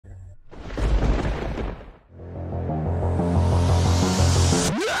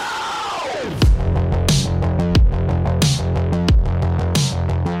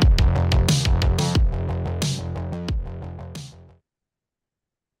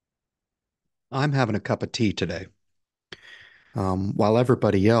I'm having a cup of tea today. While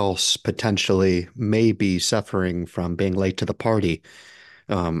everybody else potentially may be suffering from being late to the party,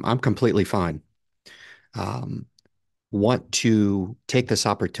 I'm completely fine. Um, want to take this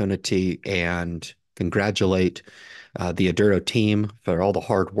opportunity and congratulate the Aduro team for all the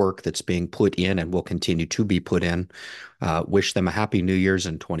hard work that's being put in and will continue to be put in. Wish them a happy New Year's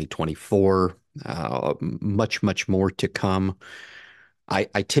in 2024. Much, much more to come.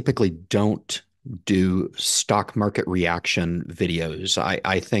 I typically don't do stock market reaction videos.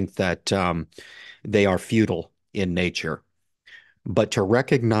 I think that they are futile in nature. But to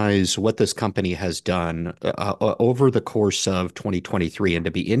recognize what this company has done over the course of 2023 and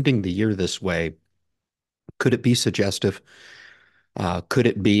to be ending the year this way, could it be suggestive? Could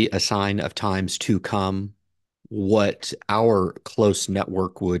it be a sign of times to come? What our close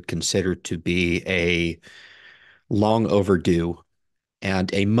network would consider to be a long overdue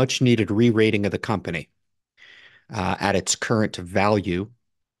and a much needed re-rating of the company at its current value,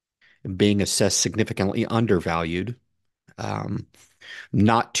 being assessed significantly undervalued, um,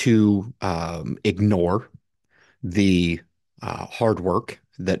 not to ignore the hard work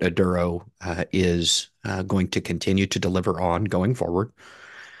that Aduro is going to continue to deliver on going forward,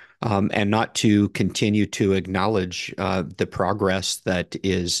 and not to continue to acknowledge the progress that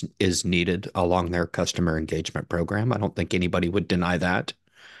is needed along their customer engagement program. I don't think anybody would deny that.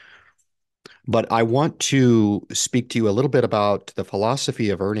 But I want to speak to you a little bit about the philosophy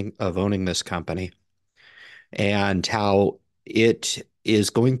of owning this company and how it is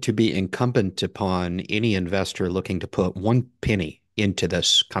going to be incumbent upon any investor looking to put one penny into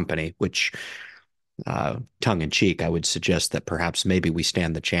this company, which tongue in cheek, I would suggest that perhaps maybe we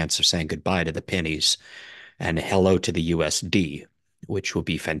stand the chance of saying goodbye to the pennies and hello to the USD, which will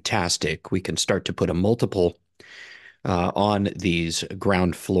be fantastic. We can start to put a multiple on these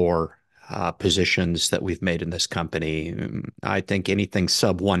ground floor positions that we've made in this company. I think anything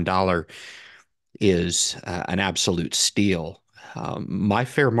sub $1 is an absolute steal. My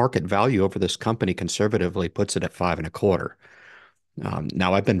fair market value over this company conservatively puts it at 5.25.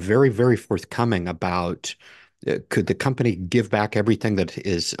 Now, I've been very, very forthcoming about could the company give back everything that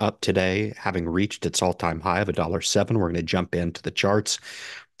is up today, having reached its all-time high of $1.07? We're going to jump into the charts,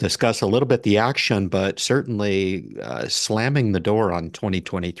 discuss a little bit the action, but certainly slamming the door on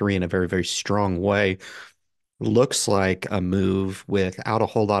 2023 in a very, very strong way. Looks like a move without a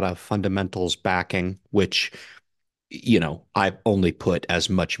whole lot of fundamentals backing, which, I've only put as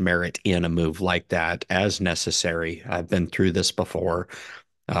much merit in a move like that as necessary. I've been through this before.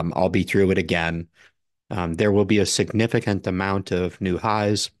 I'll be through it again. There will be a significant amount of new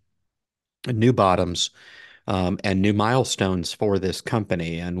highs, new bottoms, and new milestones for this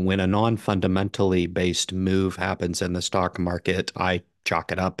company. And when a non-fundamentally based move happens in the stock market, I chalk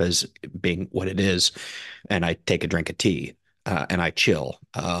it up as being what it is, and I take a drink of tea. And I chill.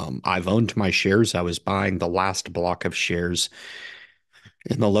 I've owned my shares. I was buying the last block of shares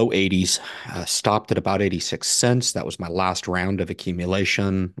in the low 80s, stopped at about 86 cents. That was my last round of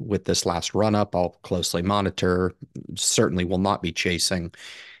accumulation. With this last run up, I'll closely monitor. Certainly will not be chasing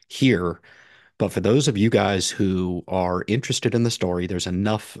here. But for those of you guys who are interested in the story, there's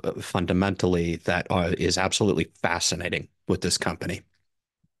enough fundamentally that is absolutely fascinating with this company.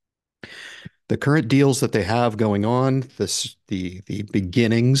 The current deals that they have going on, the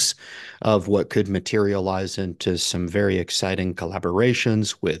beginnings of what could materialize into some very exciting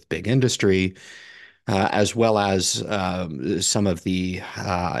collaborations with big industry, as well as some of the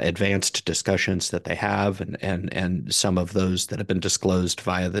advanced discussions that they have, and some of those that have been disclosed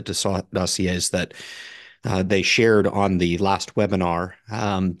via the dossiers that they shared on the last webinar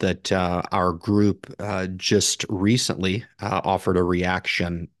that our group just recently offered a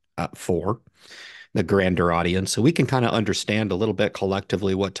reaction for the grander audience. So we can kind of understand a little bit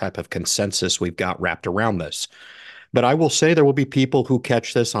collectively what type of consensus we've got wrapped around this. But I will say there will be people who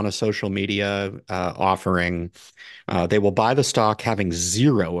catch this on a social media offering. They will buy the stock having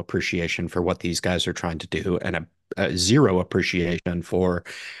zero appreciation for what these guys are trying to do and a zero appreciation for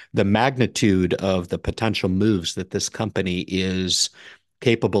the magnitude of the potential moves that this company is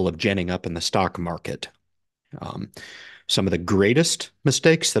capable of ginning up in the stock market. Um, some of the greatest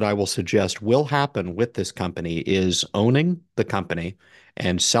mistakes that I will suggest will happen with this company is owning the company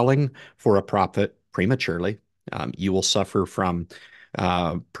and selling for a profit prematurely. You will suffer from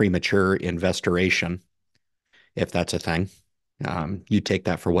premature investoration, if that's a thing. You take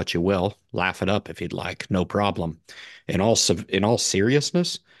that for what you will. Laugh it up if you'd like, no problem. In all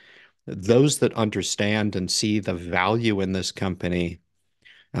seriousness, those that understand and see the value in this company,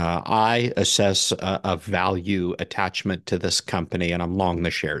 I assess a value attachment to this company, and I'm long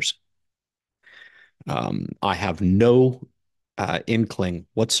the shares. I have no inkling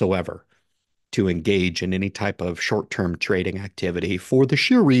whatsoever to engage in any type of short-term trading activity for the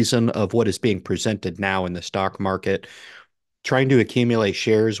sheer reason of what is being presented now in the stock market. Trying to accumulate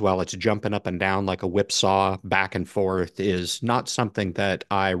shares while it's jumping up and down like a whipsaw back and forth is not something that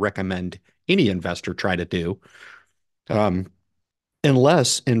I recommend any investor try to do. Um,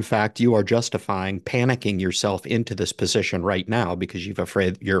 Unless, in fact, you are justifying panicking yourself into this position right now because you're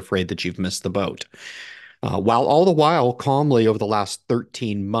afraid that you've missed the boat. While all the while, calmly over the last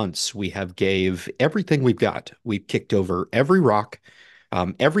 13 months, we have gave everything we've got. We've kicked over every rock,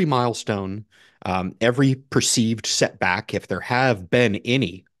 every milestone, every perceived setback. If there have been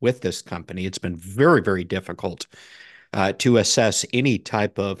any with this company, it's been very, very difficult to assess any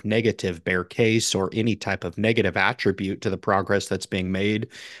type of negative bear case or any type of negative attribute to the progress that's being made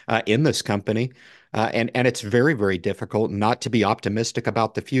in this company. And it's very, very difficult not to be optimistic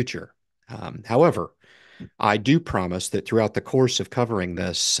about the future. However, I do promise that throughout the course of covering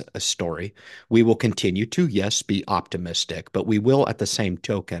this story, we will continue to, yes, be optimistic, but we will at the same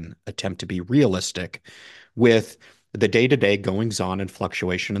token attempt to be realistic with the day-to-day goings-on and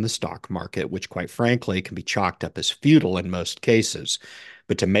fluctuation in the stock market, which quite frankly can be chalked up as futile in most cases.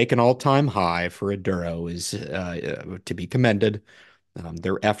 But to make an all-time high for Aduro is to be commended.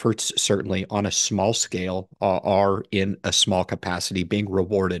 Their efforts, certainly on a small scale, are in a small capacity being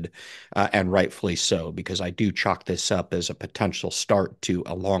rewarded, and rightfully so, because I do chalk this up as a potential start to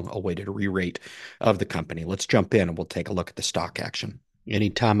a long-awaited re-rate of the company. Let's jump in and we'll take a look at the stock action.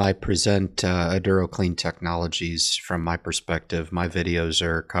 Anytime I present Aduro Clean Technologies, from my perspective, my videos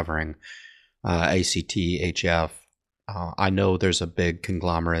are covering ACTHF. I know there's a big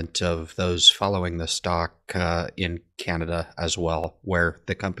conglomerate of those following the stock in Canada as well, where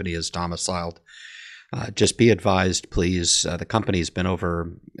the company is domiciled. Just be advised, please. The company's been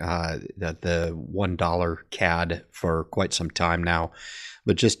over the $1 CAD for quite some time now.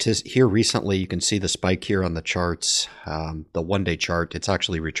 But just here recently, you can see the spike here on the charts, the one-day chart. It's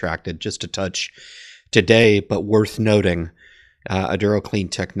actually retracted just a touch today, but worth noting, Aduro Clean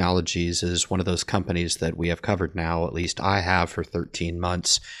Technologies is one of those companies that we have covered now, at least I have, for 13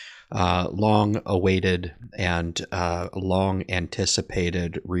 months. Long awaited and long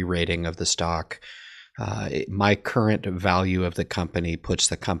anticipated re-rating of the stock. My current value of the company puts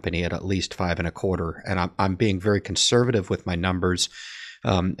the company at least 5.25, and I'm being very conservative with my numbers.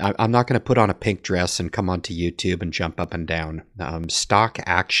 I'm not going to put on a pink dress and come onto YouTube and jump up and down. Stock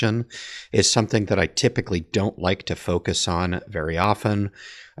action is something that I typically don't like to focus on very often.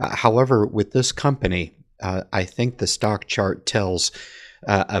 However, with this company, I think the stock chart tells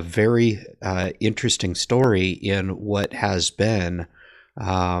a very interesting story in what has been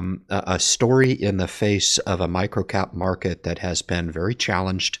a story in the face of a microcap market that has been very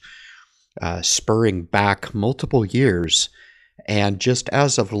challenged, spurring back multiple years. And just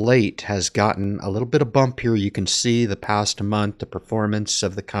as of late has gotten a little bit of bump here. You can see the past month, the performance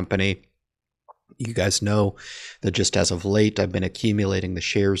of the company. You guys know that just as of late, I've been accumulating the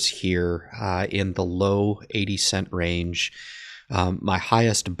shares here in the low 80-cent range. My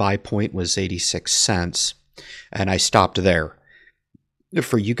highest buy point was 86 cents, and I stopped there.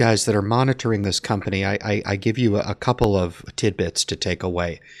 For you guys that are monitoring this company, I give you a couple of tidbits to take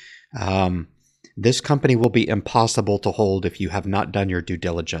away. This company will be impossible to hold if you have not done your due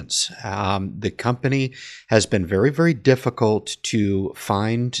diligence. The company has been very, very difficult to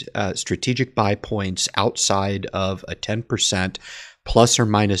find strategic buy points outside of a 10% plus or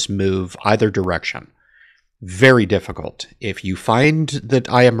minus move either direction. Very difficult. If you find that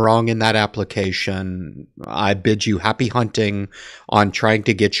I am wrong in that application, I bid you happy hunting on trying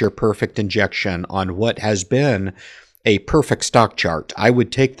to get your perfect injection on what has been a perfect stock chart. I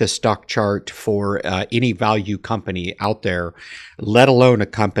would take the stock chart for any value company out there, let alone a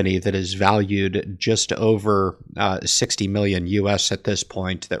company that is valued just over 60 million US at this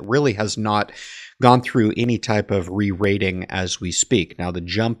point, that really has not gone through any type of re-rating as we speak. Now, the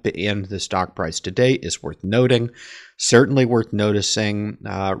jump in the stock price today is worth noting, certainly worth noticing,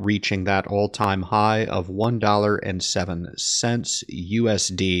 reaching that all-time high of $1.07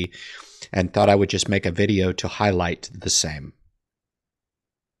 USD, and thought I would just make a video to highlight the same.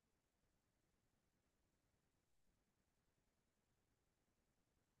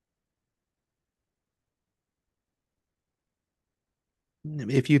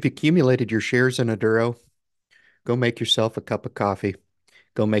 If you've accumulated your shares in Aduro, go make yourself a cup of coffee,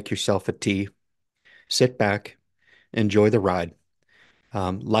 go make yourself a tea, sit back, enjoy the ride.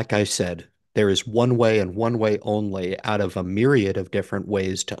 Like I said, there is one way and one way only out of a myriad of different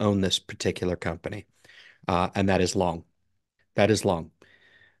ways to own this particular company, and that is long. That is long.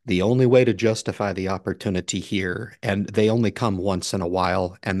 The only way to justify the opportunity here, and they only come once in a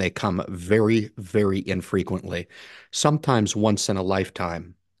while, and they come very, very infrequently, sometimes once in a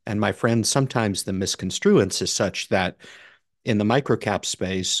lifetime. And my friend, sometimes the misconstruence is such that in the microcap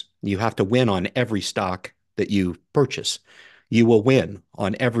space, you have to win on every stock that you purchase. You will win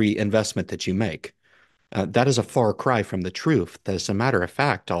on every investment that you make. That is a far cry from the truth. As a matter of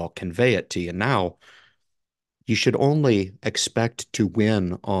fact, I'll convey it to you now. You should only expect to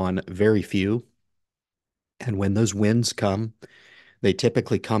win on very few. And when those wins come, they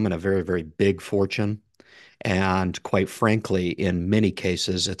typically come in a very, very big fortune. And quite frankly, in many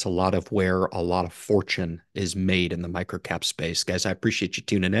cases, it's a lot of where a lot of fortune is made in the microcap space. Guys, I appreciate you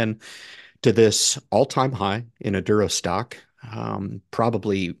tuning in to this all-time high in Aduro stock.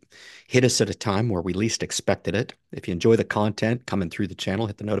 Probably hit us at a time where we least expected it. If you enjoy the content coming through the channel,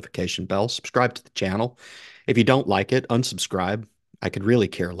 hit the notification bell, subscribe to the channel. If you don't like it, unsubscribe. I could really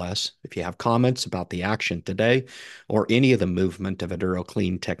care less. If you have comments about the action today or any of the movement of Aduro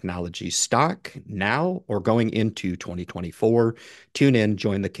Clean Technologies stock now or going into 2024, tune in,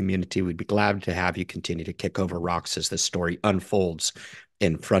 join the community. We'd be glad to have you continue to kick over rocks as this story unfolds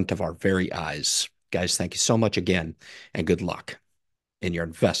in front of our very eyes. Guys, thank you so much again, and good luck in your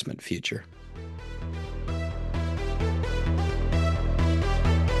investment future.